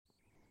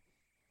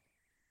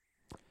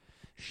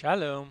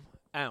Shalom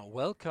and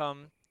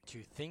welcome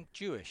to Think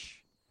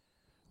Jewish,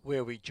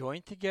 where we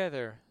join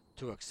together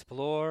to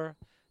explore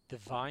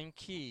divine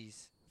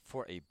keys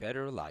for a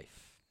better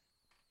life.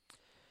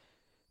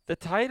 The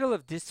title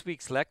of this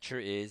week's lecture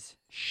is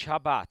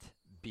Shabbat,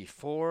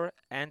 Before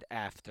and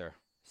After.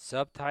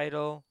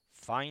 Subtitle,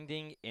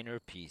 Finding Inner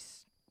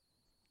Peace.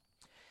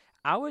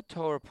 Our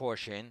Torah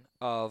portion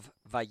of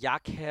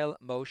VaYakhel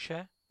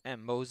Moshe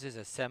and Moses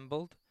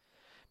assembled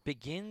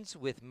begins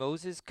with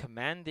Moses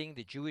commanding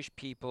the Jewish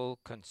people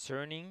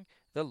concerning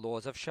the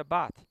laws of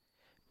Shabbat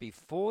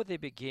before they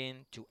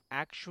begin to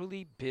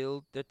actually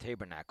build the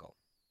tabernacle.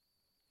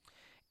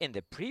 In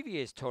the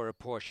previous Torah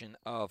portion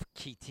of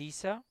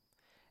Kitisa,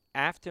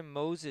 after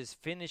Moses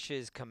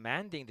finishes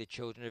commanding the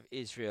children of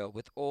Israel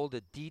with all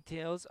the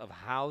details of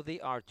how they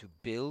are to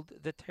build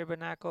the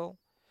tabernacle,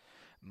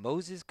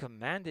 Moses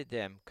commanded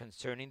them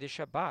concerning the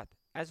Shabbat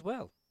as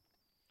well.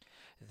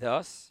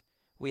 Thus,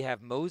 we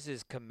have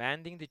Moses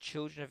commanding the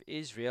children of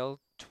Israel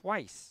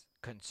twice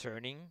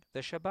concerning the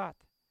Shabbat.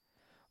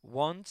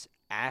 Once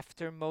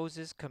after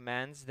Moses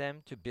commands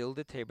them to build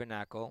the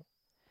tabernacle,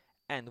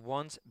 and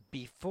once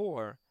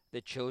before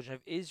the children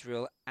of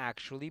Israel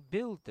actually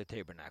build the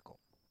tabernacle.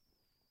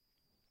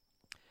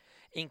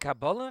 In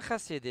Kabbalah and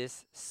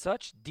Hasidus,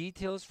 such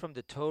details from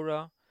the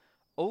Torah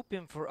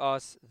open for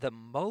us the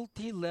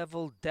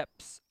multi-level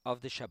depths of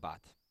the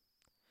Shabbat.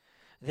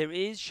 There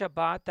is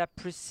Shabbat that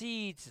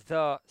precedes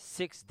the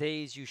 6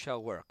 days you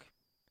shall work.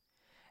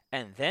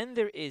 And then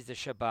there is the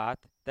Shabbat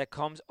that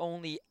comes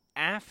only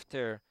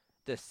after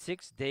the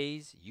 6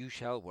 days you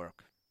shall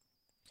work.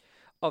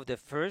 Of the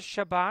first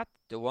Shabbat,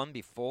 the one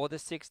before the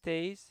 6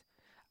 days,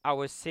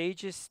 our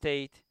sages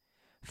state,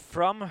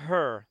 from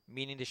her,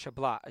 meaning the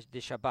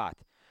Shabbat,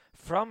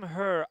 from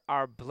her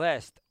are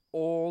blessed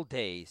all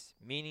days,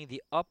 meaning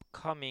the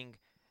upcoming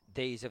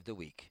days of the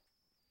week.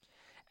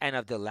 And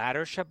of the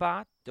latter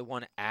Shabbat, the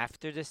one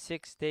after the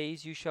 6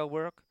 days you shall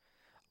work,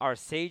 our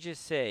sages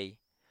say,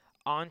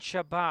 on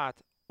Shabbat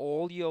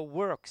all your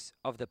works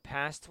of the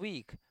past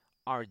week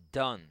are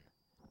done,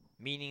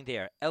 meaning they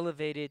are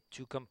elevated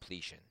to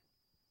completion.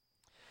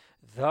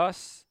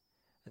 Thus,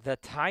 the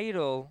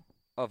title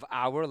of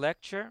our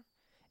lecture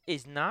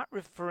is not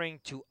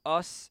referring to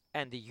us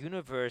and the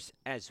universe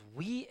as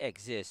we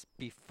exist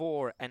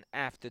before and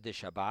after the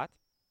Shabbat,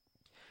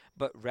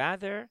 but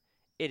rather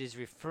it is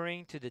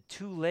referring to the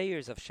two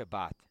layers of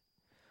Shabbat,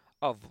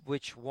 of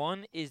which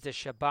one is the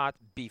Shabbat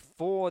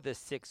before the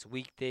 6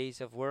 weekdays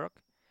of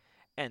work,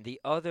 and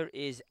the other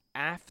is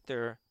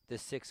after the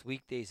 6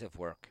 weekdays of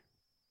work.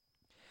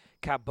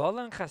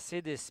 Kabbalah and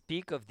Hasidus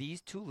speak of these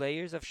two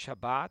layers of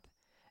Shabbat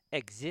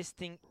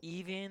existing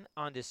even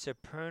on the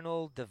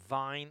supernal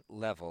divine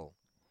level,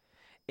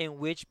 in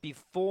which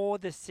before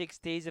the 6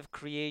 days of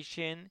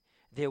creation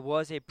there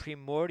was a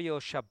primordial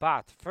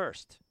Shabbat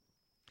first,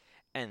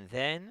 and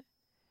then,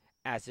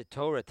 as the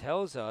Torah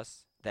tells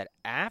us, that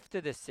after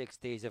the 6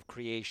 days of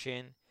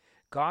creation,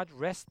 God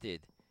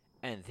rested,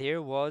 and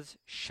there was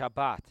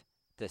Shabbat,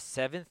 the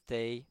 7th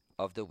day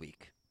of the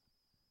week.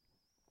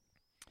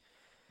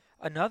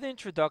 Another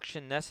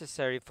introduction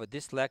necessary for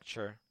this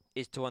lecture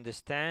is to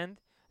understand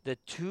the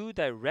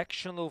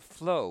two-directional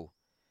flow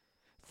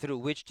through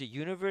which the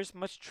universe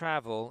must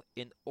travel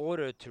in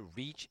order to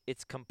reach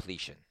its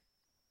completion.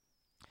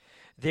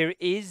 There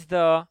is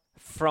the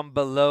from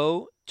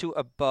below to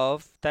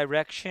above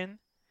direction,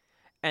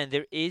 and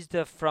there is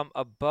the from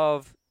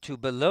above to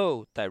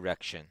below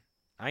direction.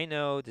 I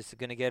know this is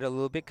going to get a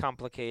little bit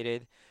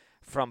complicated.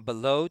 From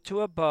below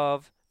to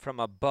above, from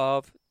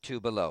above to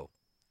below.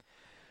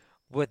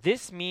 What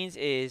this means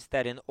is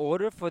that in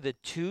order for the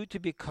two to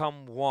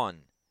become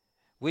one,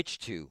 which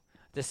two?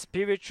 The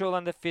spiritual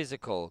and the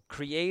physical,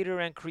 creator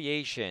and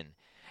creation,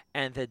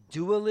 and the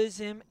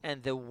dualism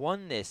and the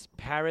oneness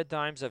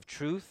paradigms of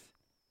truth,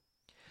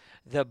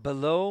 the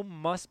below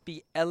must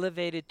be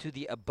elevated to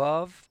the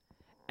above,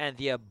 and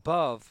the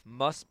above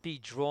must be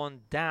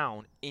drawn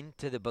down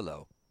into the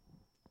below.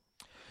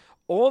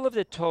 All of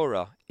the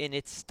Torah, in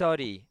its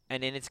study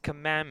and in its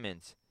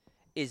commandments,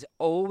 is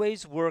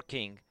always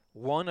working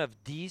one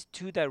of these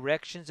two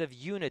directions of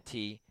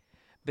unity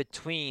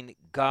between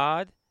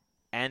God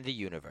and the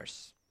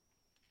universe.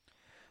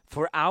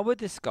 For our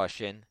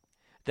discussion,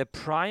 the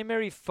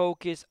primary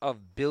focus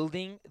of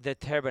building the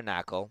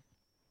tabernacle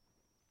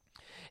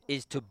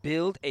is to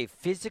build a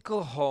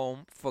physical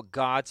home for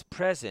God's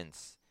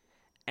presence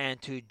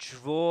and to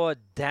draw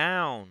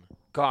down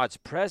God's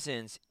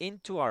presence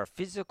into our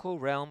physical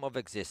realm of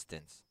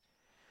existence.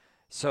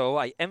 So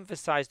I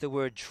emphasize the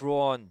word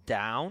drawn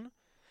down.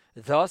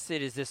 Thus,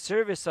 it is the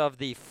service of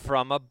the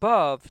from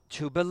above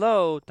to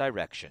below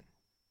direction.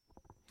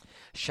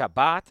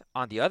 Shabbat,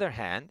 on the other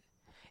hand,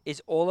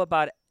 is all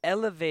about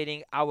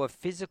elevating our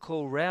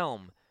physical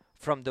realm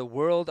from the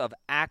world of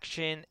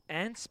action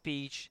and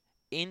speech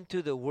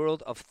into the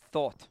world of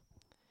thought.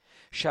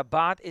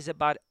 Shabbat is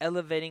about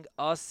elevating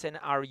us and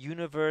our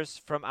universe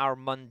from our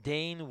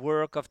mundane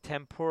work of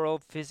temporal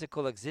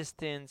physical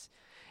existence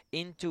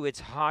into its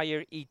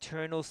higher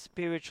eternal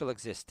spiritual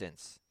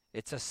existence.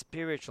 It's a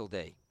spiritual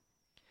day.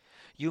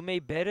 You may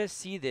better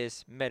see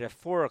this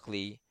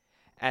metaphorically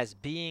as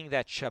being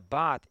that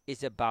Shabbat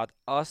is about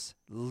us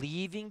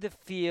leaving the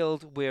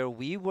field where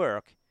we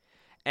work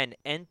and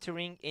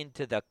entering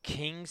into the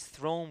king's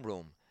throne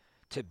room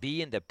to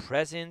be in the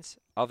presence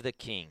of the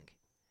king.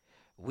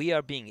 We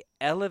are being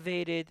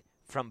elevated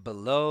from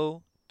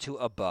below to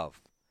above.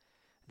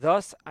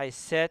 Thus, I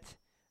set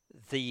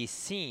the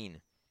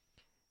scene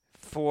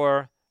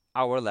for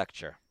our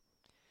lecture.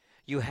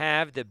 You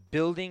have the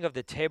building of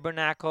the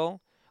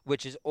tabernacle,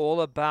 which is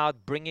all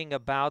about bringing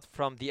about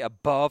from the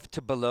above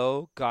to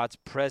below. God's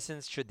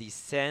presence should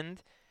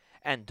descend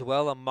and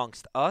dwell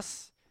amongst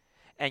us.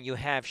 And you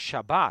have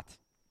Shabbat,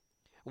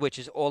 which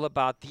is all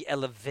about the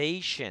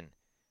elevation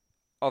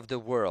of the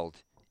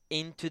world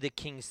into the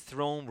king's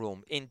throne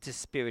room, into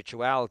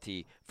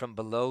spirituality from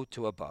below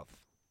to above.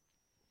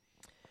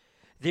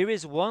 There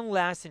is one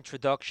last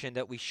introduction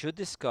that we should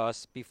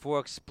discuss before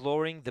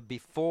exploring the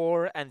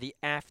before and the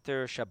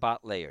after Shabbat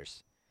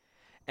layers,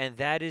 and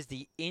that is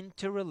the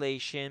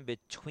interrelation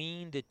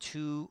between the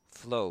two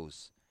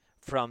flows,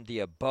 from the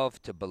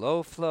above to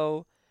below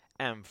flow,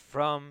 and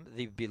from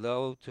the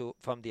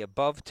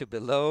above to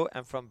below,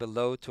 and from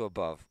below to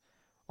above.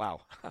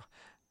 Wow,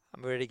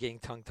 I'm already getting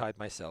tongue-tied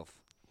myself.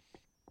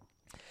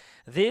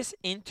 This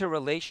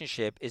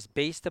interrelationship is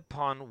based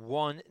upon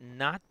one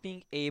not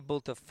being able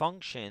to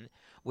function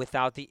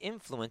without the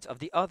influence of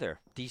the other.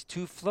 These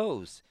two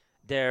flows,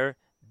 they're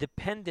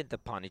dependent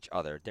upon each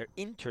other. They're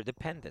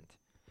interdependent.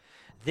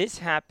 This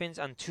happens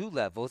on two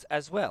levels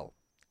as well.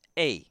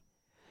 A,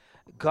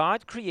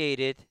 God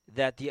created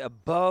that the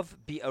above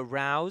be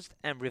aroused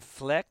and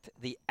reflect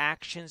the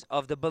actions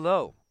of the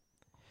below.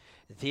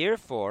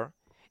 Therefore,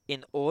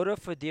 in order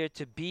for there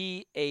to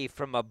be a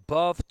from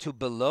above to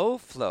below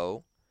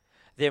flow,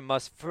 there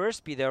must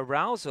first be the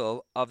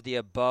arousal of the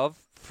above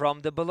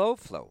from the below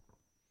flow.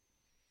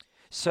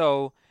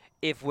 So,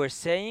 if we're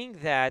saying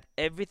that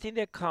everything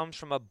that comes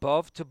from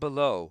above to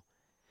below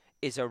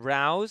is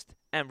aroused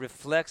and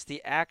reflects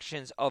the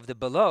actions of the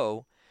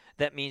below,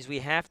 that means we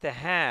have to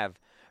have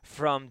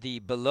from the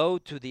below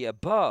to the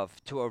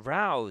above to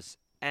arouse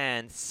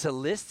and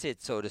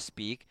solicit, so to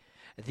speak,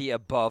 the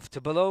above to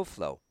below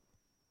flow.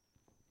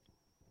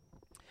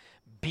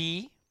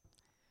 B,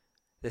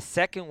 the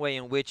second way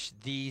in which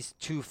these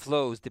two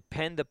flows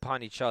depend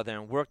upon each other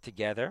and work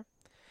together,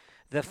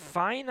 the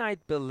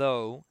finite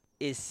below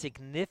is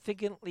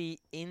significantly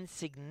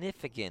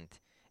insignificant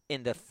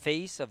in the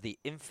face of the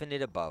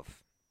infinite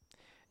above.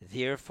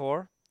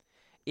 Therefore,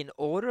 in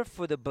order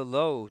for the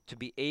below to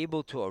be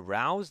able to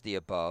arouse the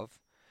above,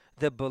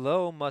 the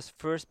below must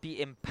first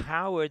be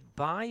empowered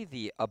by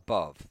the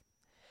above.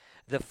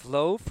 The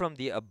flow from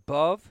the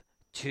above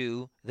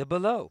to the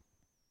below.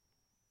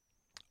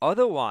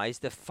 Otherwise,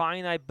 the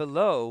finite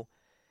below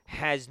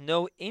has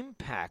no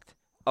impact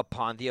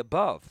upon the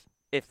above.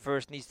 It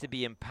first needs to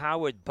be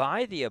empowered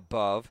by the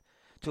above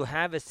to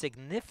have a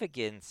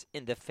significance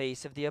in the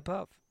face of the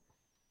above.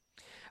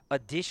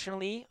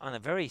 Additionally, on a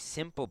very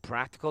simple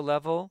practical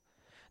level,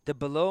 the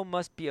below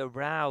must be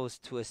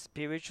aroused to a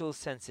spiritual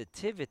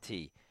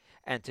sensitivity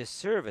and to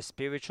serve a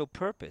spiritual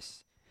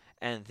purpose.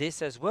 And this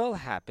as well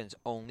happens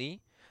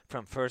only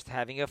from first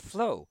having a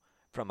flow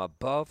from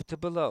above to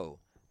below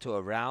to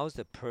arouse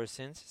the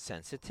person's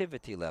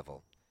sensitivity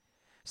level.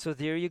 So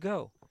there you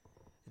go.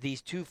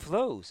 These two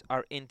flows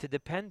are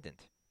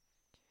interdependent.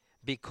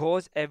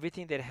 Because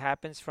everything that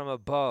happens from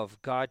above,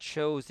 God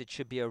shows it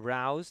should be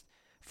aroused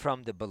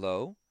from the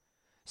below.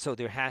 So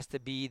there has to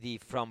be the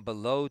from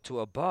below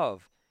to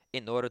above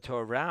in order to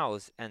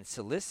arouse and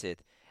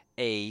solicit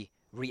a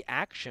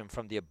reaction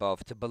from the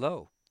above to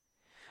below.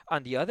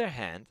 On the other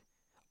hand,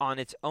 on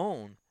its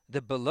own,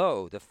 the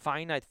below, the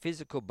finite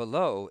physical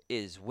below,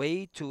 is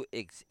way too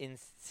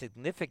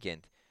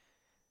insignificant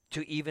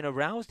to even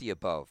arouse the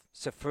above.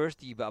 So first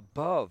the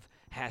above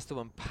has to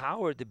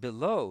empower the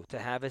below to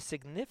have a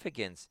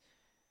significance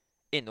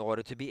in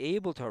order to be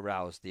able to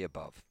arouse the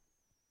above.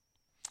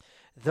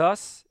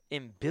 Thus,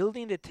 in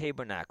building the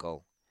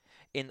tabernacle,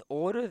 in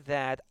order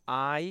that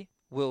I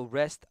will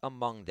rest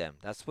among them.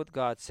 That's what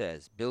God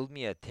says. Build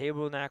me a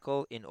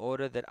tabernacle in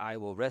order that I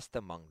will rest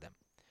among them.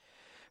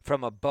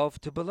 From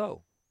above to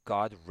below.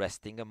 God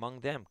resting among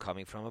them,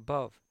 coming from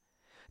above.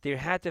 There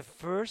had to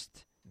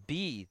first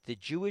be the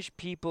Jewish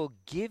people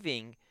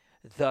giving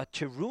the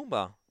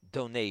teruma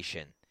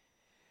donation.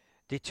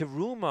 The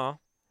teruma,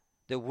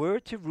 the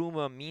word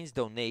teruma means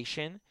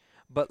donation,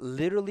 but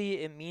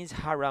literally it means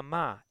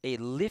harama, a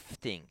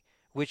lifting,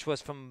 which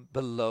was from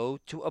below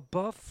to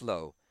above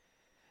flow.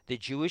 The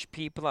Jewish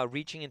people are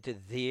reaching into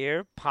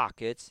their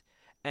pockets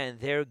and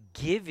they're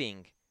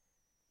giving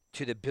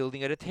to the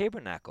building of the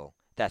tabernacle.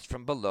 That's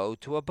from below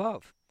to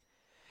above.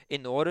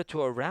 In order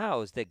to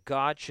arouse that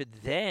God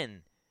should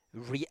then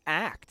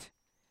react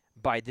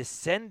by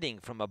descending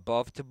from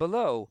above to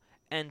below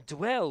and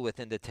dwell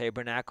within the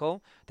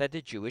tabernacle that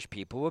the Jewish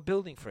people were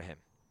building for him.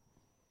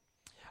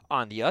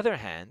 On the other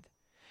hand,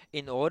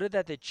 in order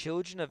that the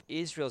children of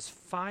Israel's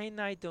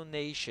finite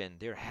donation,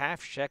 their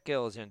half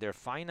shekels and their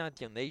finite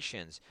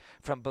donations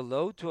from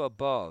below to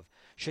above,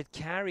 should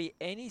carry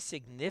any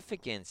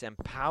significance and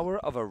power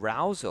of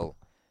arousal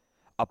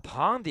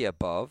upon the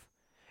above,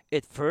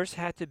 it first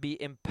had to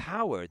be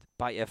empowered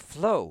by a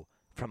flow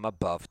from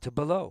above to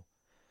below,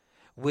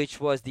 which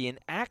was the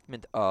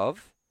enactment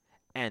of,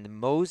 and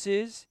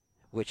Moses,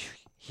 which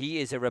he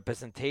is a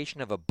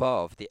representation of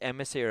above, the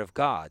emissary of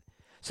God.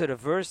 So the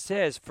verse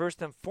says,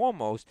 first and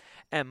foremost,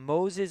 and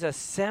Moses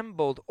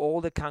assembled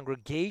all the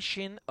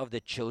congregation of the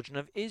children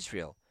of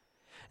Israel.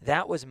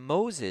 That was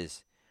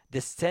Moses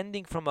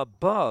descending from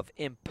above,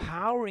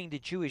 empowering the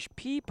Jewish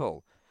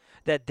people,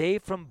 that they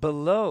from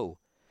below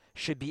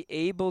should be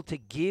able to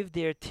give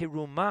their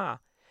terumah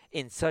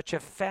in such a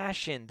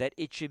fashion that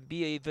it should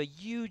be of a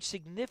huge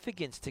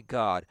significance to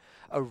God,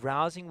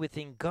 arousing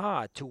within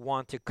God to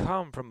want to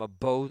come from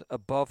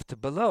above to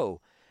below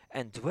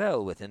and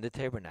dwell within the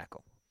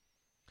tabernacle.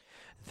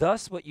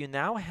 Thus, what you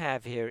now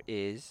have here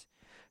is,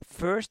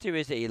 first there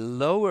is a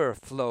lower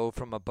flow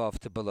from above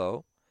to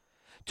below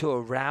to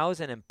arouse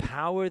and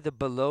empower the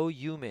below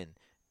human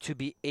to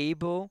be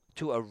able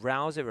to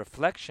arouse a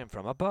reflection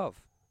from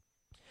above.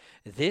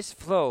 This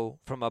flow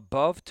from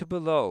above to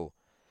below,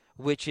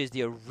 which is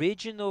the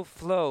original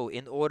flow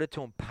in order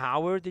to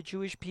empower the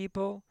Jewish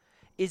people,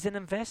 is an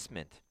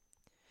investment.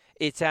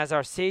 It's, as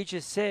our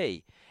sages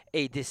say,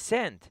 a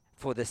descent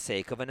for the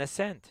sake of an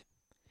ascent.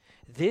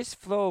 This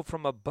flow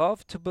from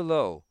above to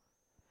below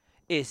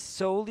is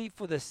solely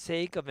for the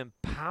sake of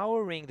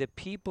empowering the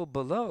people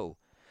below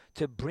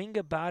to bring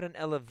about an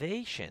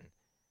elevation,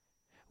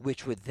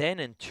 which would then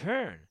in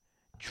turn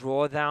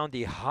draw down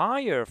the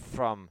higher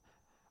from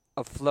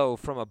a flow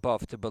from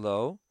above to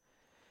below,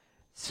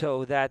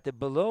 so that the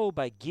below,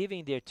 by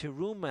giving their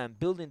terumah and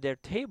building their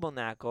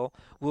tabernacle,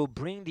 will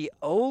bring the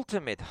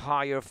ultimate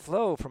higher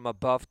flow from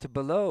above to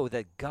below,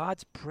 that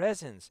God's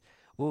presence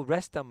will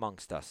rest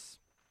amongst us.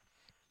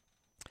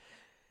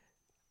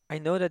 I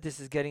know that this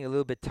is getting a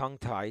little bit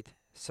tongue-tied,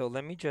 so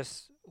let me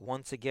just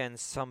once again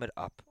sum it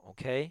up,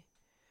 okay?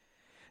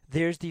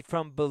 There's the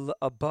from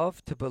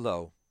above to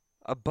below.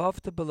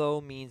 Above to below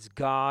means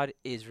God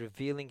is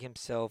revealing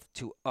himself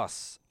to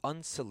us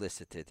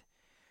unsolicited.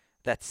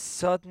 That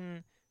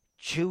sudden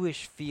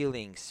Jewish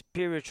feeling,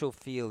 spiritual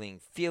feeling,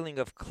 feeling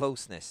of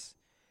closeness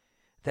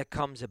that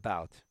comes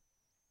about.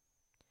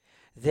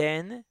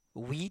 Then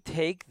we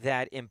take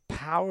that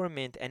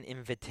empowerment and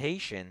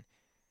invitation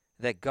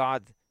that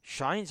God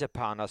shines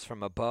upon us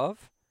from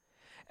above,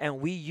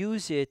 and we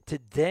use it to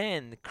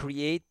then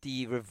create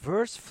the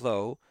reverse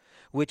flow,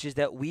 which is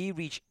that we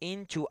reach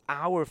into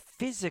our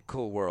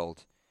physical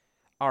world,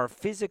 our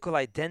physical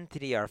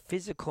identity, our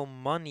physical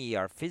money,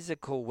 our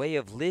physical way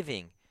of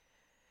living,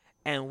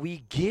 and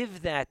we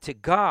give that to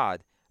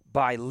God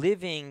by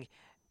living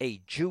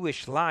a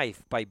Jewish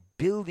life, by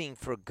building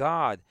for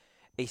God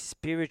a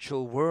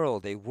spiritual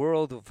world, a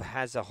world that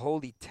has a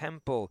holy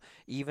temple.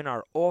 Even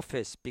our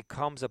office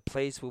becomes a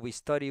place where we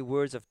study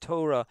words of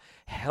Torah,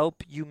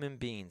 help human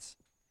beings.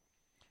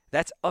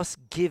 That's us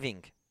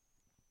giving.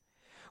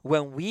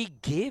 When we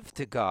give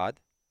to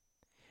God,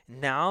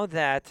 now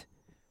that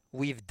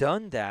we've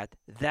done that,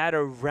 that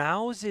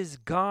arouses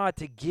God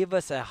to give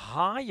us a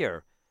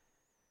higher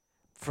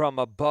from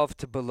above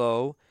to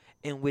below,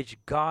 in which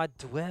God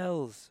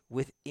dwells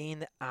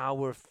within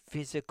our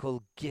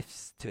physical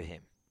gifts to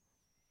him.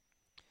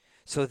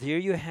 So there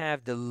you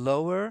have the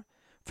lower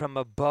from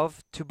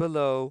above to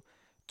below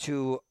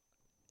to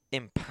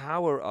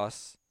empower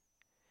us.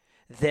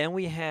 Then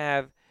we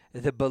have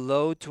the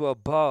below to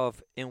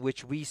above, in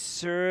which we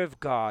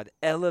serve God,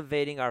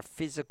 elevating our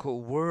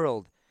physical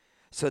world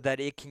so that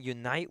it can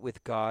unite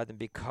with God and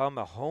become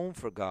a home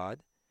for God,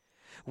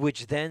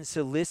 which then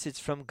solicits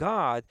from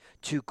God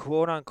to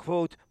quote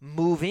unquote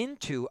move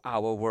into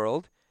our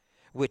world,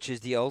 which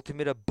is the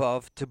ultimate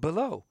above to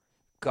below,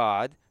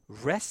 God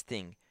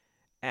resting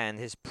and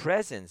his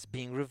presence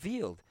being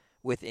revealed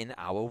within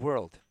our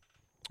world.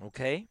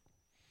 Okay?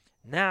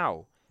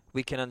 Now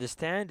we can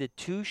understand the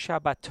two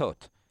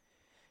Shabbatot.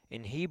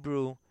 In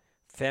Hebrew,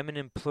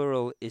 feminine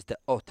plural is the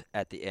ot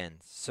at the end.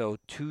 So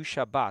two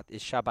Shabbat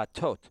is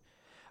Shabbatot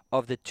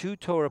of the two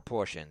Torah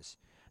portions,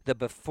 the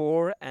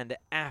before and the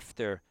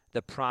after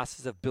the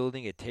process of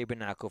building a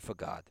tabernacle for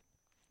God.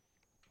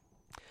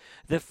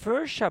 The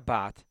first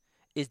Shabbat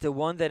is the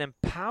one that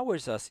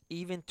empowers us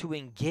even to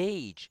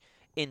engage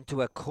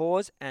into a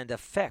cause and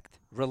effect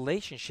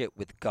relationship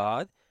with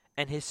God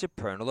and his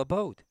supernal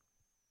abode.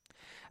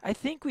 I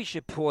think we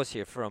should pause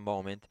here for a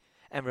moment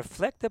and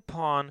reflect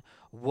upon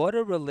what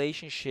a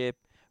relationship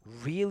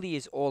really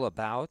is all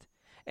about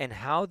and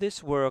how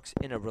this works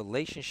in a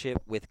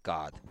relationship with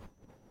God.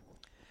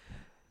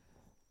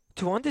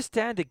 To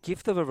understand the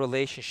gift of a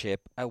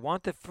relationship, I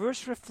want to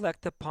first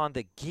reflect upon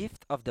the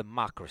gift of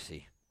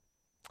democracy.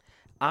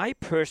 I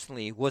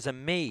personally was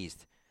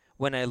amazed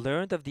when I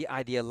learned of the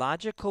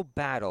ideological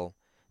battle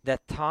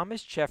that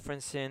Thomas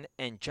Jefferson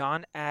and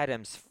John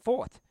Adams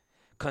fought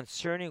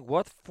concerning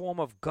what form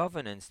of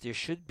governance there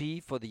should be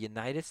for the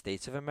United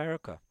States of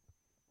America.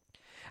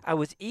 I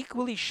was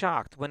equally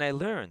shocked when I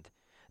learned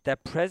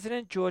that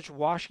President George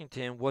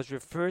Washington was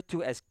referred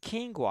to as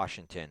King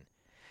Washington,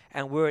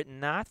 and were it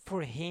not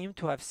for him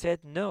to have said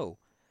no,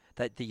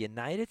 that the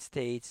United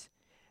States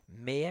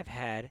may have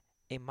had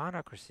a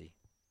monarchy.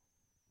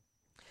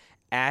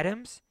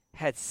 Adams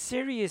had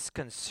serious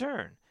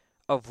concern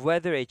of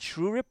whether a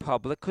true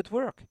republic could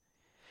work.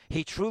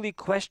 He truly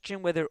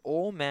questioned whether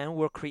all men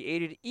were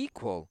created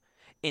equal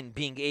in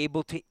being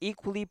able to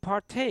equally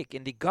partake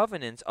in the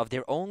governance of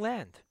their own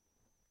land.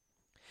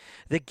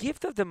 The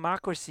gift of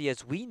democracy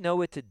as we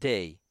know it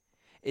today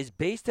is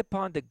based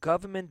upon the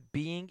government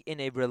being in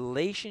a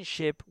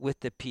relationship with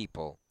the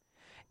people,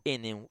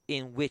 in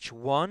which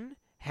one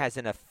has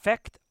an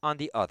effect on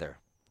the other.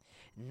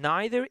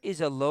 Neither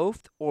is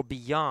aloft or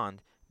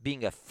beyond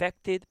being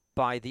affected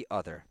by the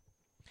other.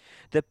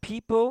 The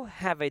people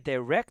have a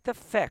direct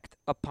effect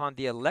upon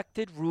the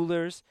elected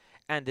rulers,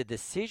 and the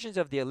decisions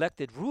of the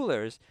elected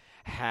rulers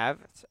have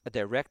a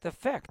direct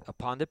effect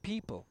upon the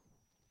people.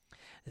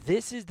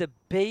 This is the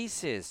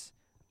basis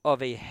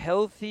of a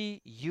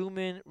healthy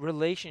human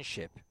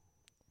relationship.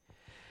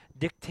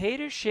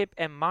 Dictatorship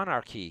and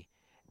monarchy,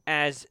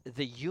 as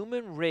the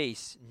human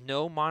race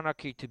know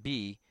monarchy to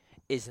be,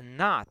 is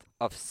not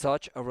of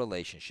such a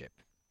relationship.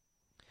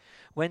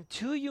 When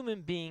two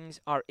human beings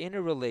are in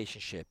a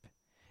relationship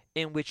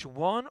in which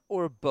one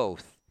or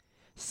both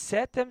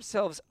set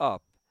themselves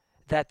up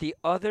that the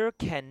other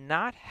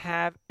cannot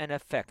have an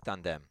effect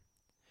on them,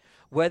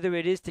 whether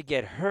it is to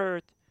get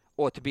hurt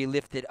or to be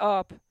lifted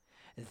up,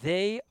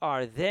 they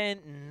are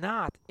then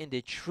not in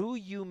the true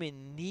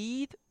human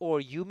need or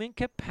human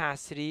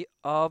capacity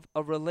of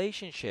a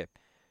relationship.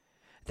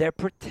 They're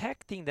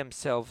protecting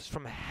themselves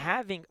from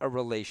having a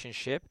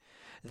relationship,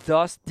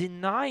 thus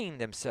denying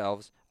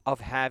themselves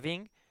of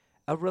having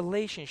a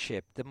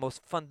relationship, the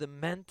most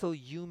fundamental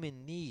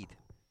human need.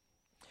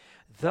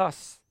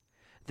 Thus,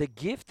 the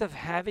gift of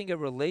having a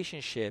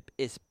relationship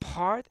is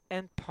part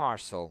and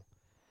parcel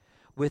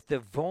with the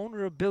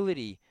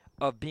vulnerability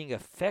of being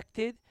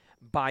affected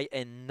by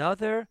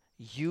another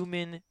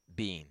human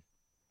being.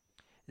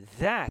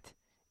 That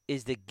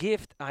is the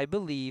gift, I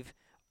believe,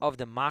 of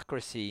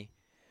democracy,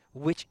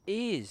 which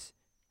is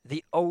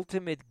the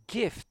ultimate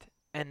gift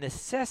and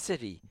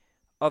necessity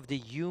of the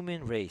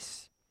human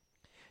race.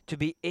 To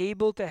be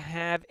able to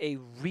have a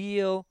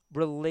real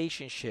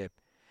relationship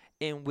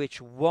in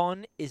which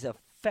one is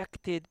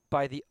affected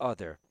by the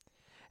other,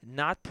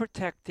 not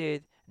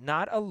protected,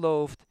 not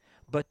aloft,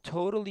 but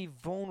totally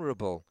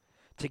vulnerable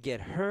to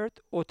get hurt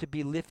or to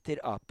be lifted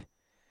up,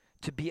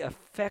 to be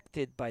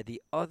affected by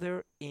the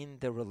other in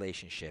the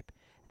relationship.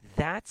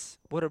 That's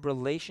what a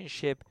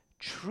relationship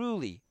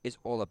truly is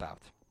all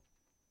about.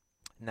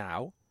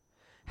 Now,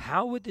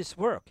 how would this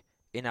work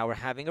in our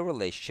having a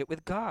relationship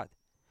with God?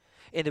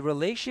 In the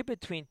relationship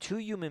between two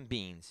human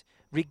beings,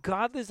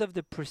 regardless of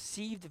the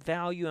perceived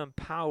value and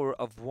power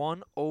of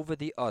one over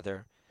the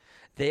other,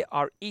 they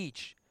are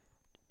each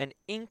an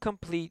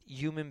incomplete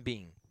human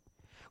being,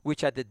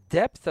 which at the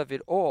depth of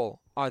it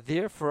all are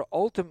therefore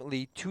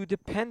ultimately two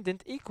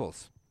dependent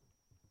equals.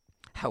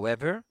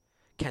 However,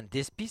 can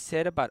this be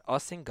said about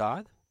us and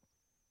God?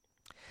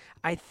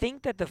 I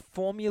think that the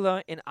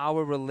formula in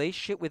our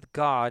relationship with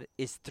God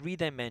is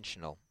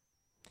three-dimensional.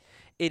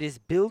 It is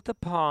built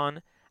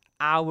upon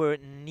our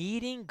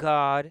needing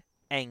God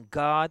and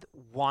God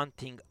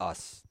wanting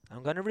us.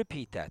 I'm going to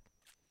repeat that.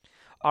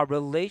 Our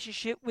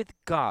relationship with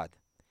God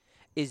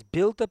is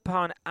built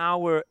upon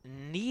our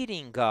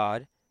needing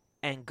God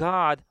and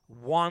God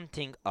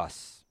wanting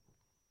us.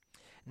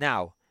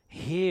 Now,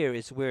 here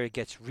is where it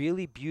gets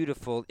really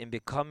beautiful in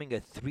becoming a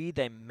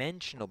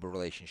three-dimensional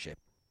relationship.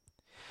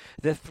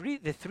 The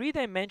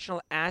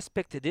three-dimensional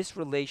aspect to this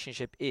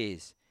relationship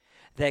is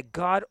that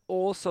God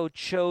also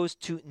chose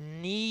to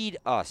need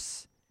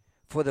us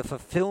for the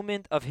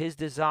fulfillment of his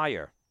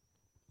desire.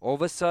 All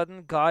of a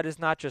sudden, God is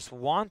not just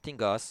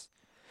wanting us,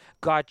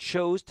 God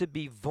chose to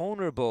be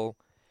vulnerable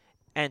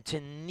and to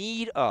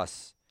need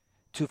us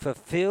to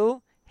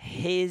fulfill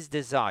his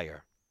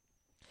desire.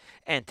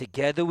 And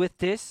together with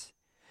this,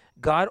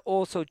 God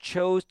also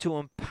chose to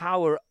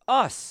empower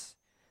us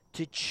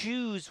to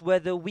choose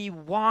whether we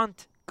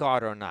want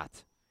God or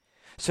not.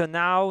 So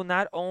now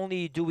not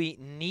only do we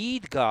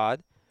need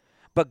God,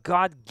 but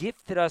God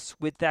gifted us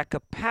with that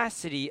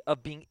capacity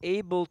of being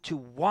able to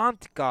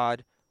want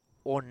God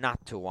or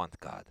not to want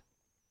God.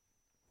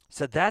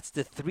 So that's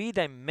the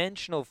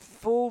three-dimensional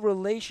full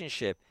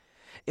relationship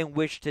in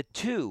which the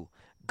two,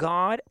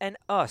 God and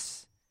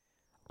us,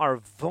 are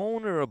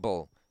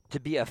vulnerable to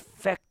be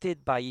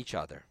affected by each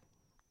other.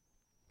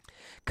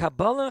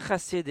 Kabbalah and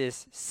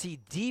Hasidus see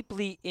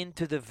deeply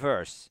into the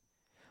verse,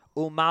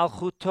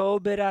 Umalchuto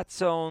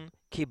beratzon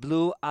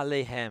kiblu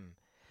alehem,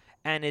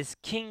 and his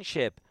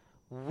kingship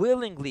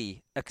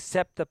willingly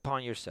accept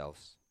upon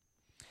yourselves.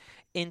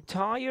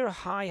 Entire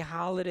high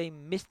holiday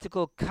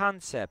mystical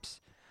concepts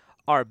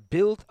are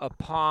built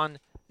upon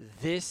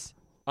this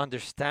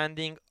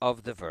understanding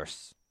of the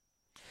verse.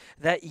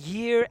 That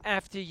year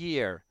after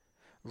year,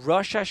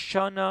 Rosh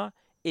Hashanah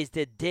is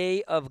the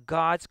day of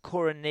God's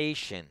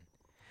coronation,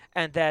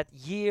 and that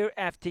year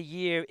after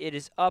year it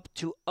is up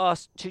to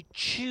us to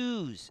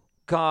choose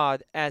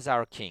God as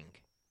our king.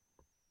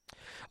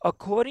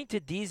 According to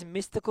these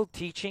mystical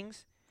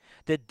teachings,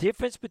 the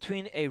difference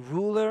between a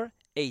ruler,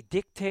 a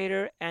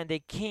dictator, and a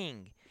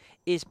king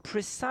is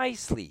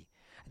precisely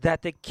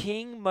that the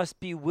king must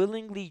be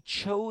willingly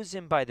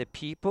chosen by the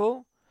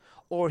people,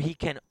 or he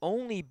can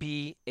only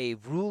be a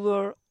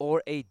ruler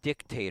or a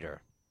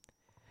dictator.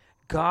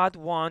 God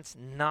wants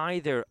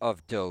neither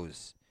of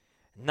those,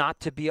 not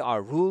to be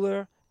our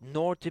ruler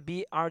nor to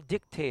be our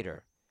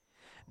dictator.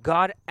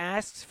 God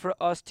asks for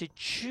us to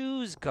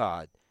choose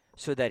God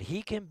so that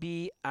he can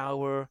be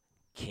our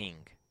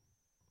king.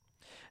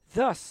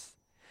 Thus,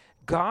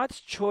 God's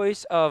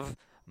choice of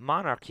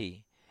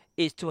monarchy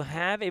is to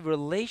have a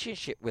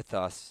relationship with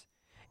us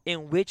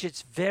in which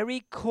its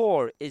very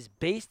core is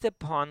based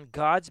upon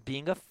God's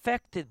being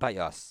affected by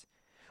us.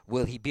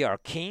 Will he be our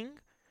king,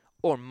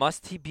 or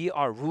must he be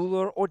our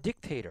ruler or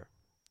dictator?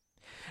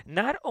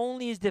 Not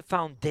only is the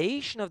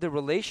foundation of the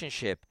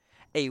relationship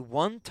a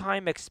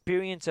one-time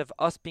experience of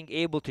us being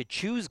able to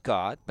choose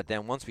God, but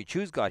then once we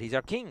choose God, he's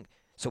our king,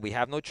 so we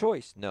have no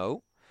choice.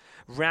 No.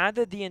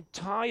 Rather, the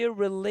entire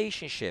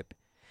relationship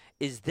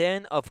is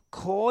then of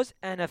cause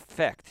and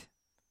effect,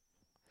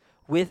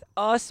 with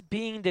us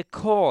being the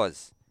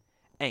cause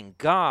and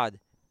God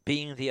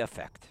being the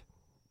effect.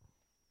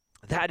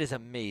 That is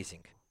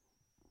amazing.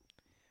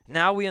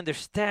 Now we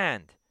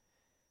understand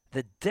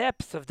the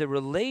depth of the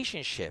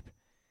relationship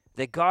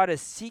that God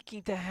is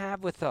seeking to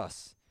have with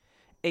us.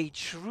 A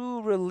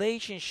true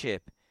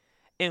relationship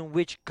in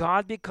which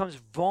God becomes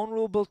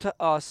vulnerable to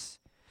us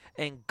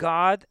and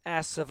God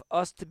asks of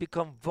us to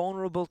become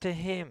vulnerable to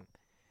him.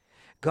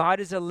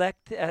 God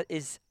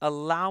is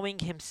allowing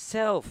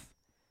himself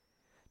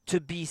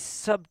to be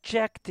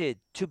subjected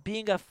to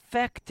being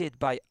affected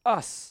by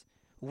us.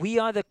 We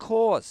are the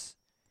cause.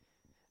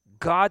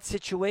 God's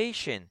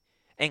situation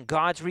and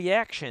God's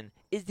reaction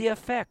is the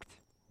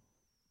effect.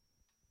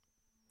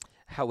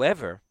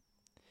 However,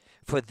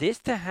 for this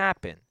to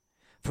happen,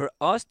 for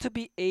us to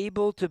be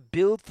able to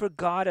build for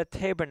God a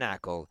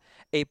tabernacle,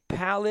 a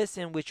palace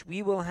in which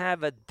we will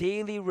have a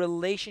daily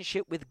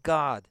relationship with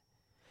God,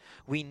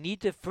 we need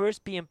to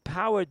first be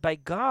empowered by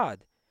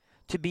God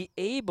to be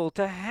able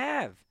to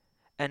have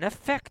an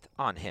effect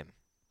on him,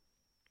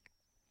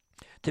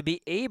 to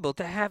be able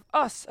to have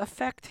us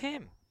affect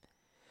him.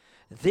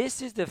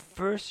 This is the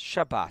first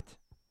Shabbat,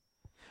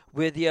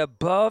 where the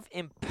above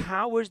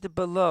empowers the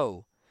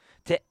below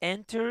to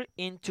enter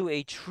into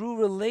a true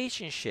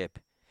relationship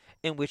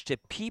in which the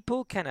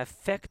people can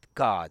affect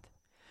God.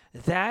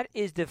 That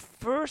is the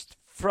first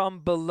from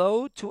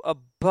below to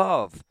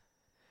above,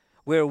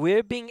 where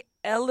we're being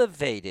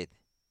elevated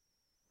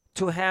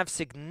to have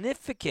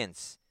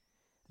significance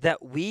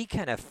that we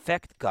can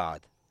affect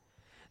God.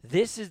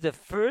 This is the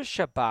first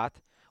Shabbat,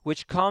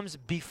 which comes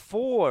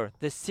before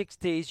the 6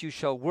 days you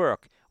shall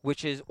work,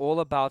 which is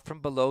all about from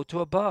below to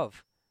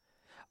above,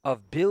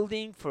 of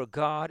building for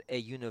God a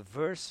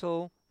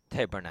universal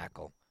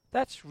tabernacle.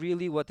 That's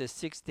really what the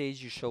 6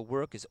 days you shall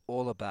work is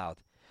all about.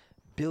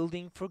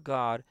 Building for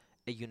God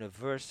a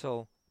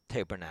universal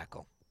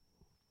tabernacle.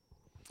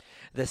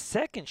 The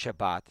second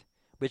Shabbat,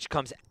 which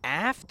comes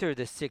after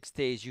the 6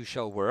 days you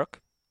shall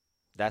work,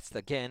 that's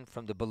again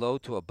from the below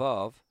to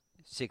above,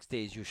 6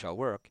 days you shall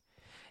work,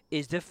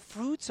 is the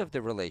fruits of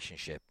the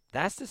relationship.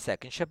 That's the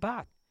second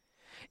Shabbat,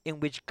 in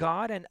which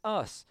God and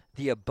us,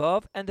 the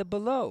above and the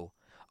below,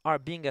 are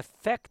being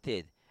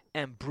affected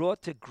and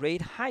brought to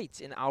great heights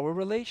in our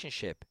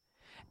relationship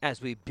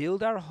as we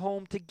build our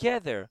home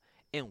together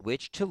in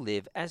which to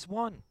live as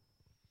one.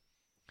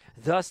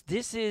 Thus,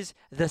 this is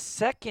the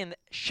second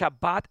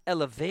Shabbat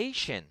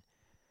elevation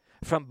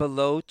from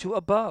below to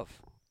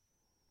above.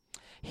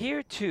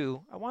 Here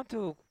too, I want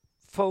to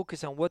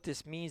focus on what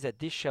this means, that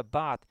this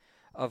Shabbat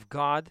of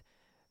God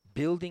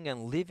building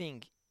and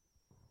living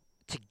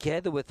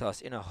together with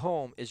us in a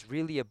home is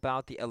really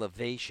about the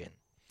elevation.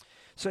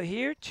 So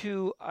here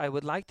too, I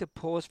would like to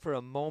pause for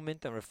a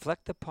moment and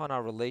reflect upon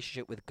our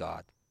relationship with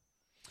God.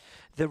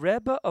 The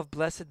Rebbe of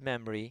blessed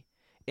memory,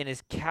 in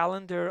his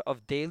calendar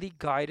of daily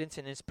guidance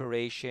and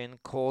inspiration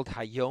called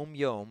Hayom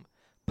Yom,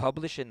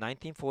 published in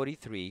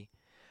 1943,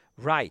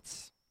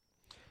 writes,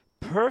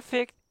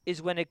 "Perfect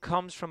is when it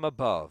comes from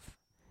above.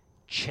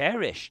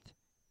 Cherished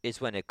is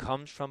when it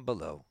comes from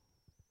below."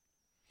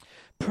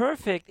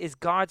 Perfect is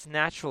God's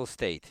natural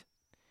state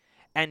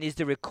and is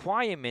the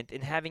requirement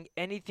in having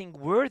anything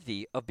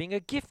worthy of being a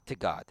gift to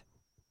God.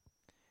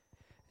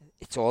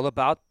 It's all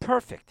about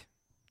perfect.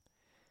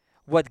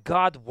 What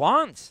God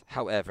wants,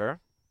 however,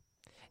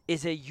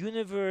 is a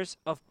universe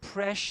of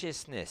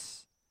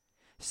preciousness,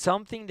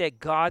 something that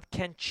God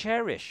can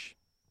cherish.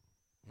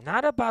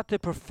 Not about the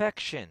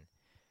perfection,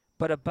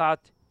 but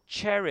about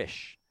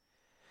cherish.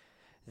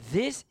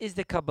 This is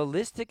the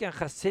Kabbalistic and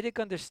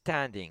Hasidic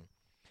understanding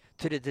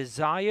to the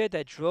desire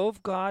that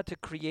drove God to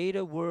create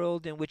a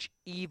world in which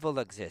evil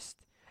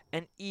exists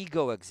and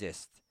ego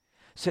exists,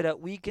 so that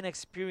we can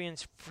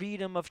experience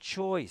freedom of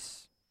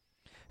choice.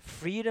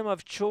 Freedom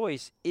of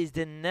choice is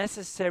the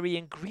necessary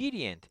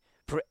ingredient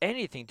for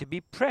anything to be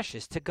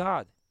precious to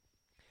God.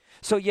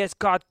 So yes,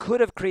 God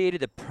could have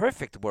created a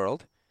perfect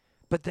world,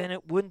 but then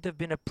it wouldn't have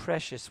been a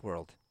precious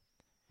world.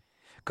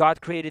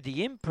 God created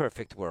the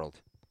imperfect world,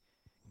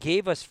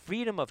 gave us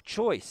freedom of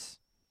choice,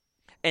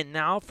 and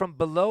now from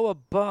below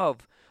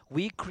above,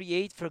 we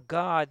create for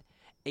God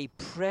a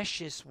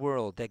precious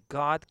world that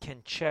God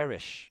can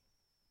cherish.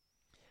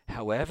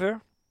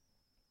 However,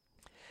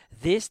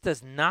 this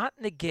does not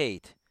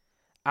negate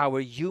our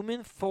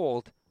human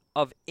fault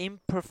of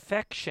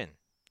imperfection,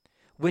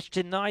 which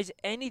denies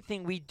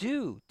anything we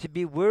do to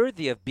be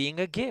worthy of being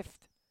a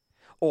gift,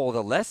 all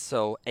the less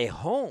so a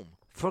home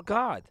for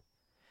God.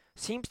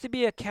 Seems to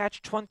be a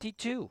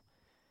catch-22.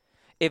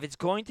 If it's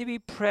going to be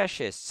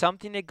precious,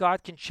 something that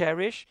God can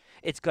cherish,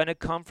 it's going to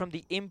come from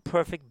the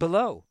imperfect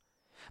below.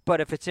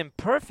 But if it's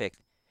imperfect,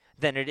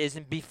 then it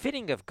isn't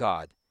befitting of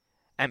God,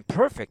 and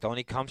perfect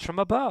only comes from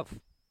above.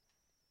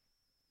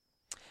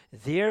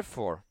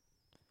 Therefore,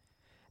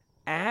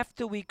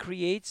 after we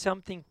create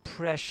something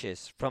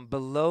precious from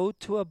below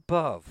to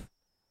above,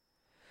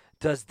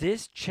 does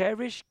this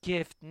cherished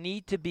gift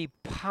need to be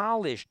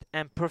polished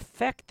and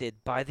perfected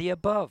by the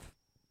above?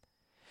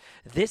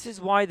 This is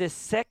why the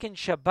second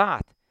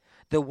Shabbat,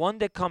 the one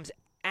that comes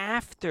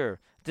after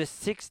the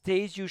 6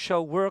 days you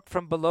shall work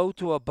from below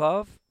to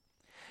above,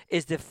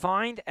 is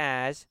defined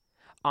as,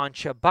 on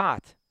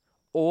Shabbat,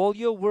 all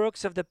your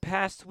works of the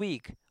past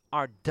week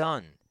are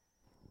done,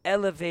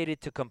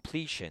 elevated to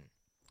completion.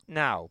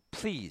 Now,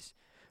 please,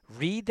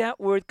 read that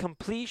word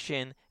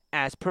completion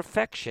as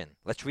perfection.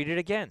 Let's read it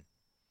again.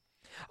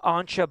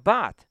 On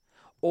Shabbat,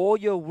 all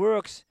your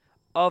works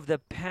of the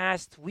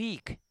past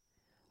week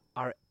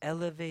are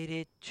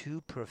elevated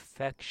to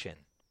perfection.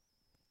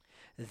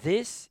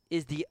 This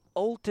is the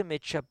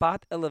ultimate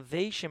Shabbat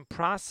elevation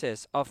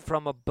process of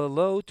from a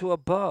below to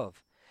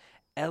above,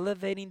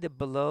 elevating the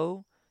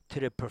below to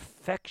the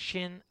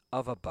perfection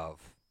of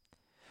above.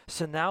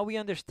 So now we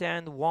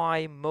understand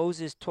why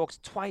Moses talks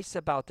twice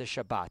about the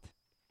Shabbat.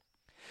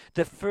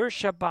 The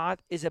first Shabbat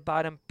is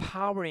about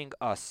empowering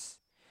us,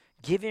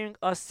 giving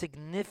us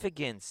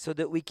significance so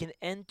that we can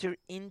enter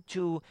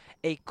into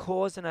a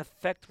cause and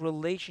effect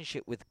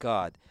relationship with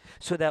God,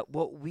 so that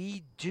what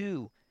we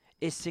do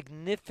is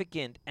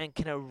significant and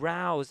can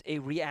arouse a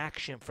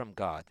reaction from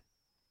God.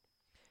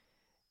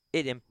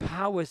 It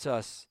empowers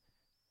us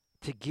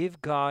to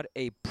give God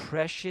a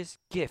precious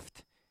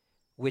gift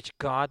which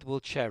God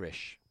will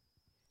cherish.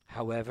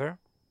 However,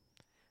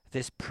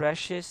 this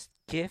precious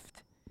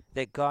gift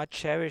that God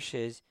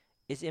cherishes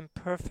is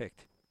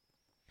imperfect.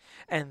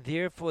 And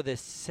therefore the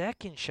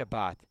second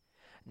Shabbat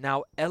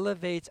now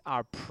elevates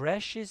our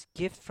precious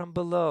gift from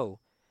below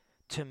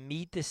to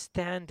meet the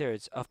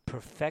standards of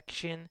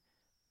perfection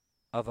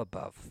of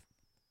above.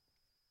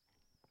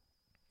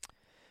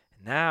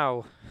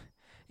 Now,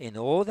 in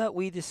all that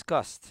we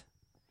discussed,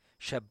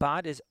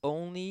 Shabbat is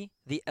only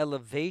the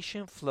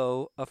elevation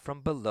flow of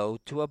from below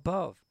to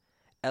above,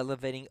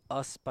 elevating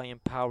us by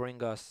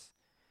empowering us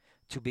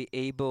to be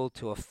able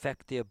to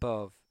affect the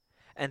above,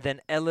 and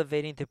then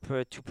elevating to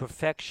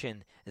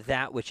perfection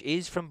that which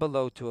is from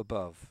below to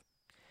above.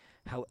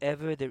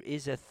 However, there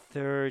is a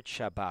third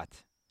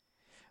Shabbat,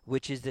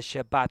 which is the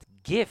Shabbat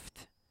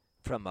gift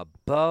from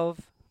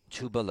above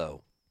to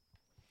below.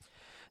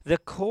 The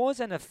cause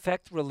and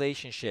effect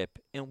relationship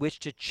in which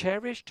the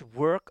cherished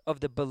work of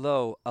the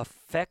below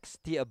affects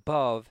the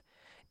above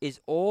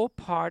is all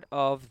part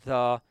of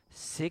the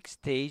 6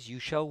 days you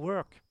shall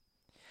work.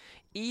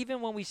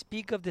 Even when we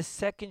speak of the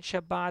second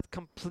Shabbat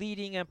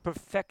completing and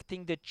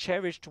perfecting the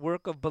cherished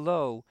work of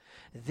below,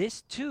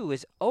 this too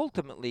is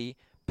ultimately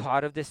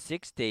part of the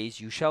 6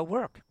 days you shall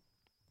work.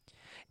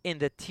 In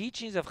the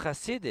teachings of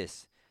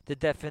Hasidus, the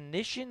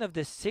definition of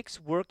the 6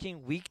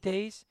 working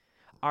weekdays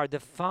are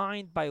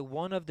defined by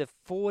one of the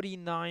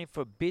 49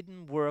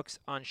 forbidden works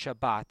on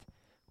Shabbat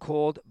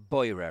called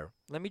boirer.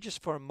 Let me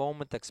just for a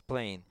moment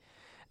explain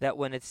that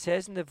when it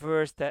says in the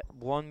verse that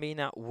one may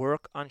not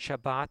work on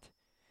Shabbat,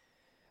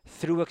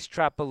 through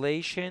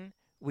extrapolation,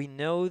 we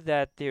know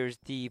that there's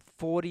the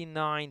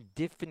 49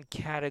 different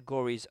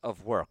categories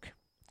of work.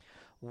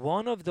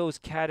 One of those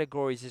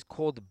categories is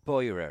called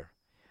boirer.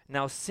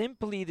 Now,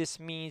 simply this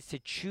means to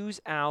choose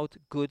out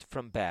good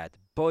from bad.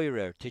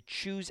 Boirer, to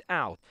choose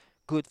out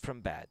good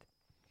from bad.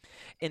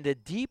 In the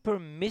deeper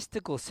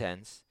mystical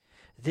sense,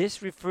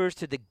 this refers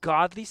to the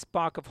godly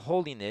spark of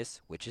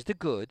holiness, which is the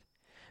good,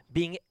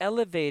 being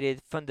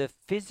elevated from the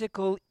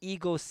physical,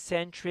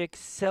 egocentric,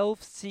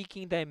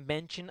 self-seeking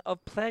dimension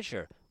of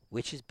pleasure,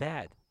 which is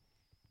bad.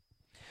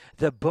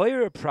 The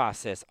boirer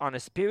process on a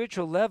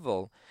spiritual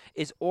level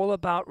is all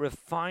about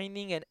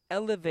refining and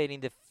elevating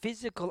the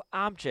physical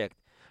object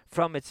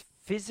from its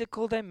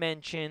physical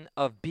dimension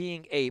of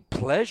being a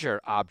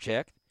pleasure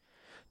object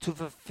to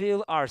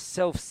fulfill our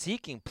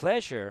self-seeking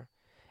pleasure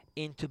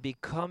into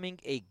becoming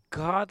a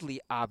godly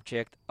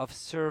object of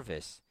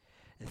service.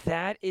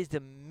 That is the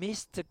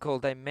mystical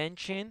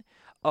dimension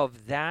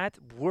of that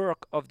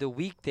work of the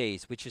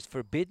weekdays, which is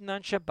forbidden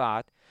on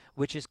Shabbat,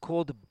 which is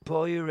called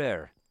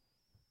boirer.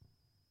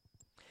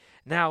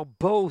 Now,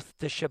 both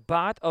the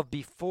Shabbat of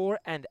before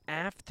and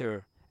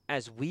after,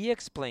 as we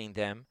explain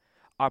them,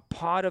 are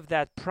part of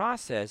that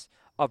process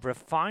of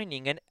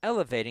refining and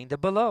elevating the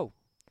below.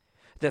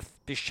 The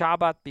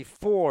Shabbat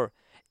before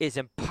is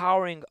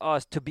empowering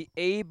us to be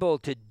able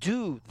to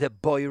do the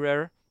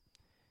boirer,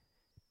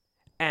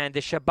 and the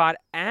Shabbat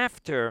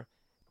after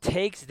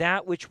takes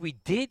that which we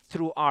did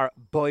through our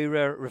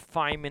boirer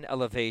refinement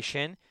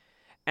elevation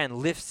and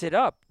lifts it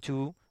up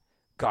to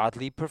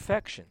godly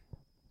perfection.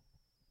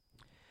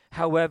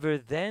 However,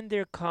 then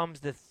there comes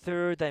the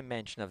third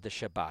dimension of the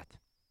Shabbat.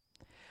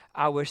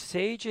 Our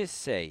sages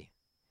say,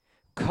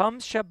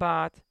 comes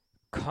Shabbat,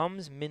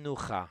 comes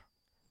Minucha.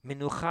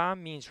 Minucha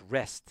means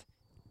rest,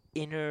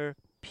 inner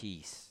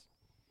peace.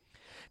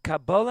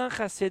 Kabbalah and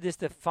Hasidus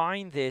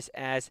define this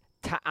as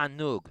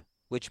ta'anug,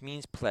 which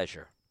means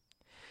pleasure.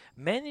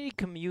 Many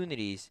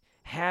communities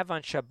have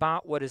on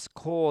Shabbat what is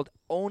called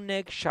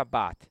oneg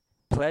Shabbat,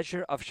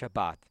 pleasure of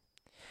Shabbat.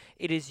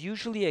 It is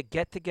usually a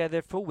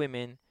get-together for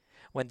women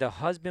when the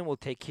husband will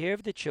take care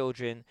of the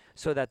children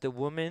so that the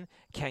woman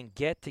can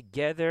get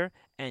together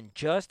and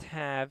just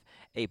have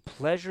a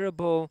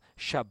pleasurable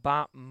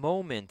Shabbat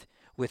moment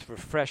with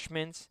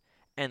refreshments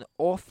and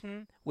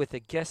often with a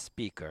guest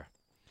speaker.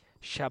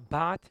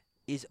 Shabbat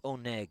is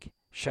oneg.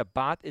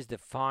 Shabbat is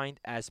defined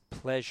as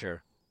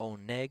pleasure,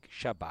 oneg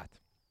Shabbat.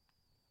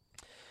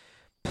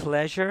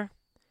 Pleasure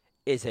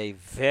is a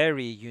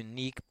very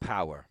unique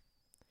power.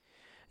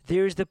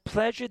 There is the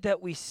pleasure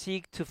that we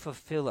seek to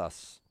fulfill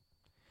us.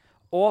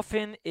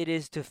 Often it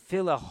is to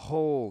fill a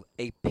hole,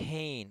 a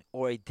pain,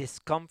 or a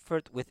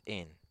discomfort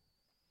within.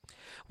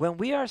 When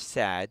we are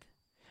sad,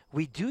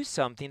 we do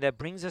something that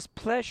brings us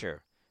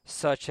pleasure,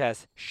 such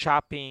as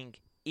shopping,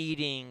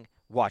 eating,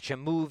 watch a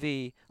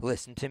movie,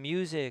 listen to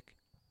music.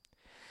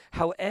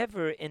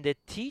 However, in the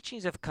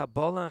teachings of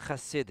Kabbalah and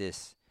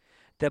Hasidus,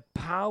 the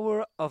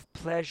power of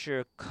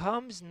pleasure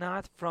comes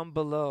not from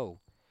below.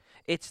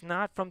 It's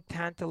not from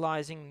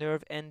tantalizing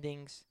nerve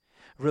endings,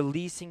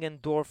 releasing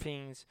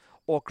endorphins,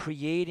 or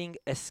creating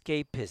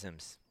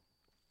escapisms.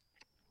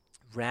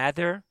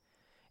 Rather,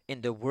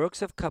 in the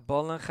works of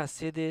Kabbalah and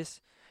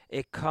Hasidus,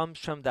 it comes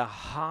from the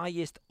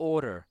highest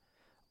order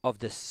of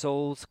the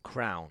soul's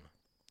crown.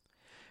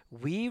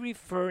 We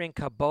refer in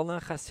Kabbalah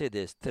and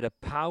Hasidus to the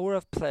power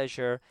of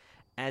pleasure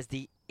as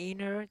the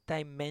inner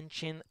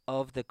dimension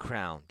of the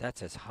crown.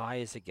 That's as high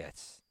as it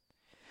gets.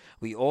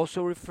 We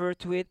also refer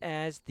to it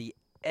as the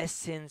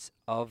essence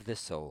of the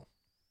soul.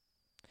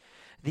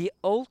 The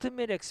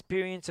ultimate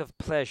experience of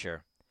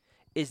pleasure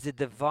is the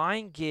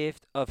divine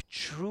gift of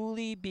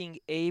truly being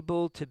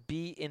able to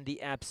be in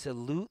the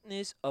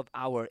absoluteness of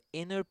our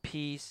inner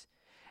peace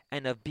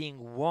and of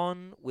being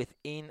one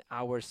within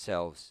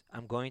ourselves.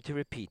 I'm going to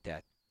repeat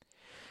that.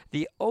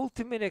 The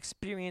ultimate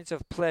experience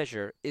of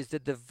pleasure is the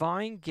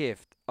divine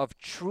gift of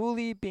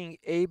truly being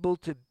able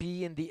to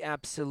be in the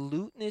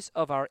absoluteness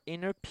of our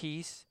inner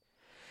peace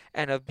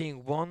and of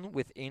being one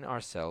within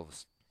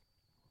ourselves.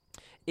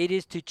 It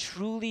is to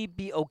truly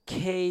be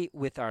okay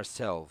with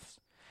ourselves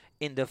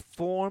in the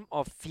form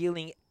of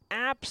feeling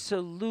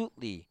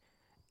absolutely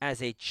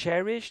as a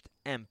cherished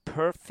and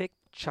perfect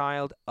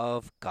child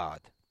of God.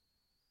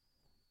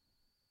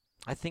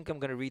 I think I'm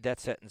going to read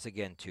that sentence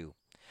again too.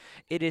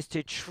 It is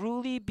to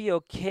truly be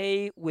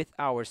okay with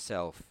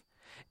ourselves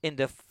in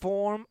the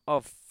form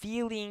of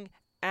feeling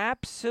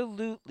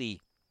absolutely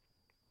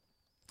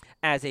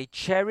as a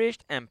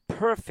cherished and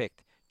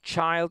perfect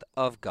child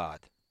of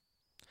God.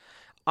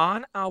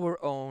 On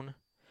our own,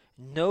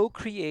 no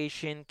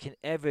creation can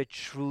ever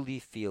truly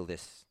feel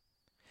this.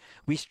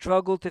 We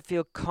struggle to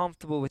feel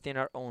comfortable within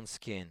our own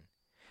skin,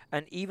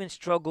 and even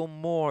struggle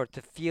more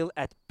to feel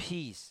at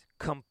peace,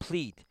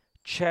 complete,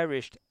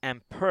 cherished,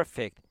 and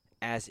perfect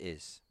as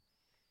is.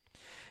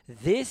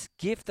 This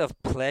gift of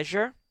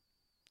pleasure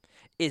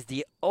is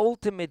the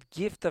ultimate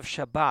gift of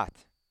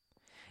Shabbat.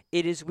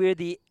 It is where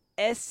the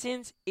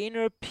essence,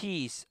 inner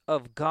peace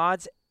of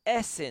God's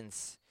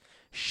essence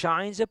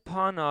shines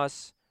upon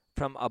us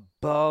from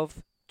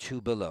above to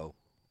below.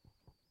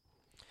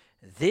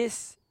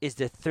 This is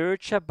the third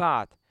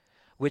Shabbat,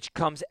 which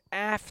comes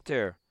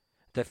after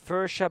the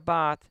first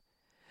Shabbat,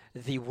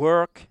 the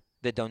work,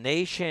 the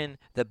donation,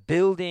 the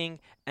building,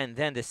 and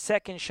then the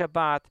second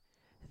Shabbat.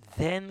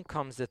 Then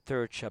comes the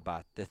third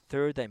Shabbat, the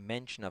third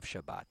dimension of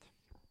Shabbat.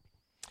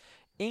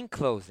 In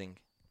closing,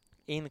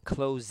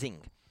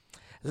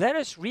 let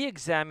us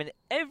re-examine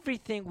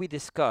everything we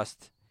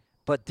discussed,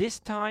 but this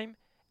time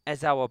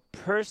as our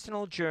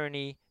personal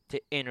journey to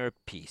inner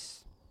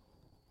peace.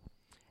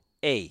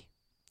 A.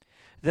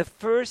 The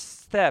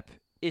first step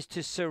is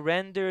to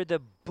surrender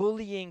the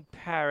bullying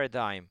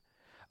paradigm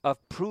of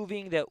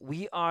proving that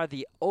we are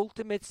the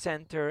ultimate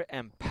center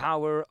and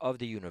power of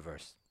the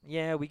universe.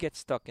 Yeah, we get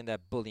stuck in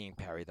that bullying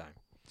paradigm.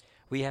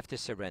 We have to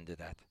surrender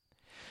that.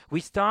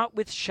 We start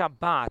with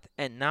Shabbat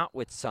and not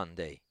with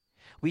Sunday.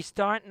 We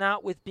start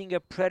not with being a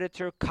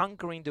predator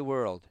conquering the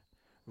world.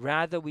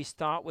 Rather, we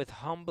start with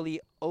humbly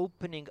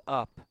opening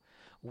up,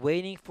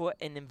 waiting for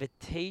an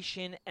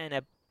invitation and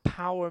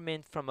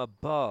empowerment from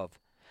above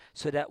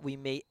so that we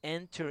may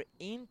enter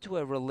into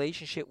a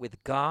relationship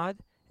with God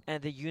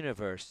and the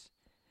universe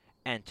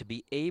and to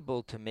be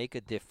able to make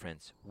a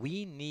difference.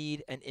 We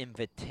need an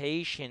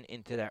invitation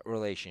into that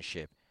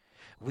relationship.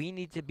 We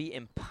need to be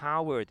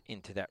empowered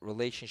into that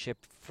relationship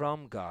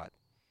from God.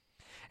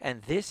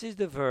 And this is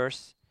the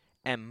verse,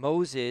 and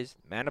Moses,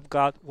 man of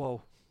God,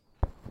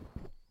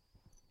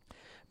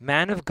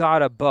 man of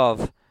God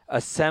above,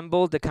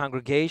 assembled the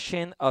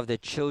congregation of the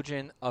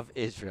children of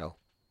Israel.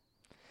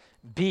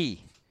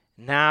 B,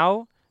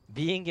 now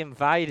being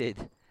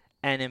invited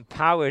and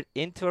empowered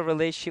into a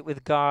relationship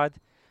with God,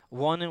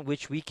 one in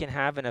which we can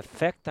have an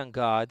effect on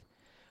God,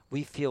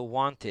 we feel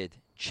wanted,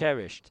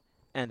 cherished,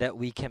 and that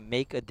we can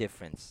make a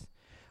difference.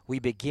 We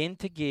begin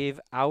to give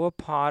our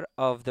part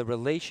of the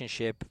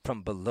relationship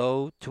from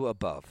below to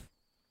above.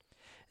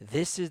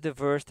 This is the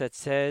verse that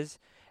says,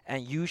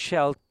 and you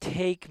shall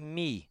take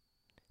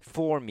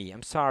for me,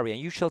 and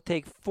you shall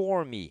take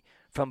for me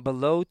from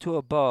below to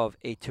above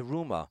a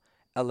teruma,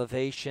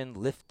 elevation,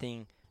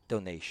 lifting,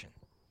 donation.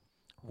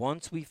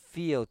 Once we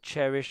feel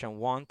cherished and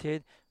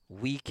wanted,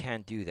 we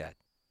can do that.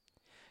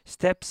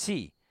 Step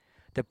C,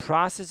 the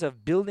process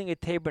of building a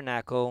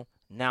tabernacle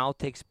now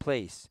takes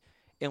place,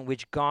 in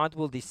which God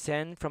will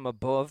descend from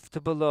above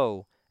to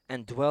below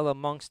and dwell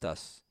amongst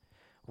us.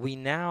 We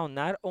now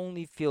not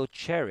only feel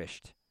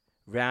cherished,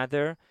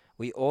 rather,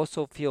 we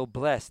also feel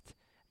blessed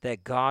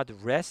that God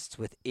rests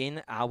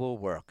within our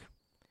work.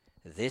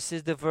 This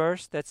is the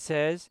verse that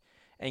says,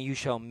 and you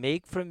shall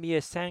make for me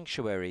a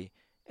sanctuary,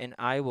 and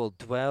I will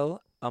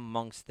dwell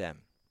amongst them.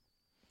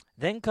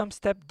 Then comes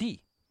step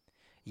D.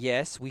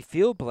 Yes, we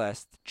feel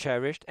blessed,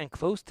 cherished, and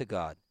close to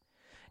God.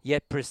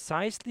 Yet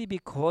precisely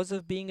because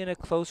of being in a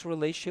close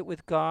relationship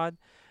with God,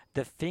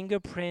 the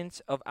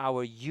fingerprints of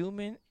our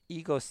human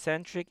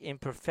egocentric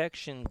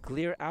imperfection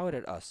glare out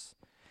at us.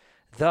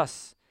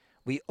 Thus,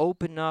 we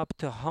open up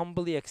to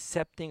humbly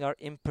accepting our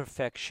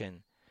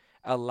imperfection,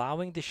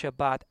 allowing the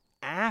Shabbat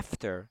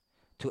after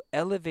to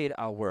elevate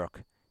our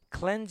work,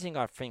 cleansing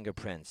our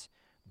fingerprints,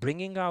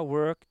 bringing our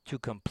work to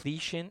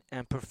completion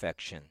and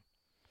perfection.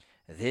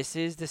 This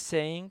is the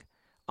saying,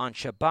 on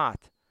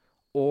Shabbat,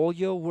 all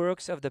your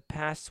works of the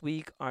past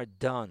week are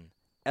done,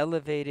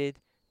 elevated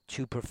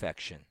to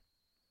perfection.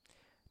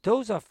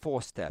 Those are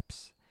 4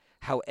 steps.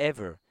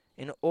 However,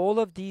 in all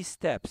of these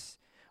steps,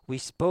 we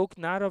spoke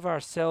not of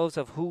ourselves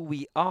of who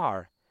we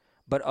are,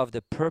 but of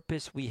the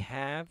purpose we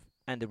have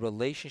and the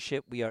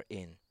relationship we are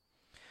in.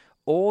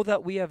 All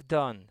that we have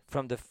done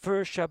from the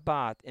first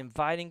Shabbat,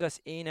 inviting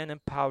us in and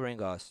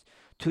empowering us,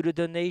 to the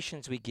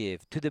donations we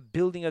give, to the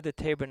building of the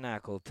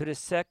tabernacle, to the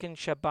second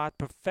Shabbat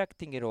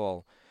perfecting it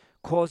all,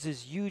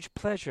 causes huge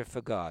pleasure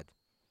for God.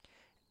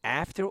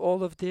 After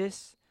all of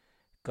this,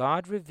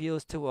 God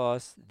reveals to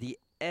us the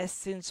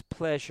essence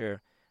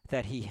pleasure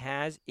that He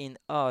has in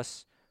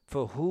us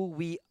for who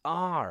we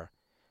are,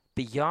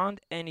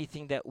 beyond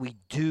anything that we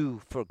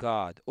do for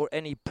God or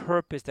any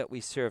purpose that we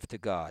serve to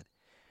God.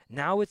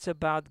 Now it's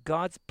about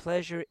God's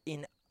pleasure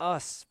in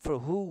us for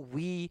who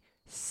we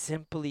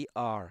simply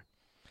are.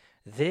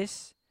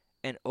 This,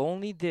 and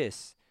only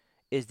this,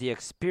 is the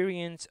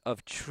experience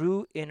of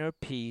true inner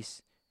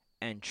peace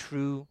and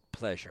true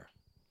pleasure.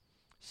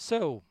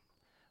 So,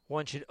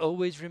 one should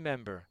always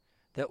remember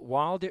that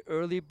while the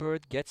early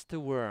bird gets the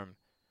worm,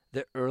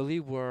 the early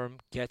worm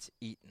gets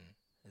eaten.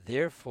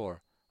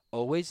 Therefore,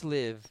 always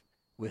live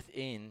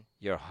within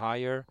your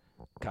higher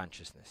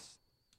consciousness.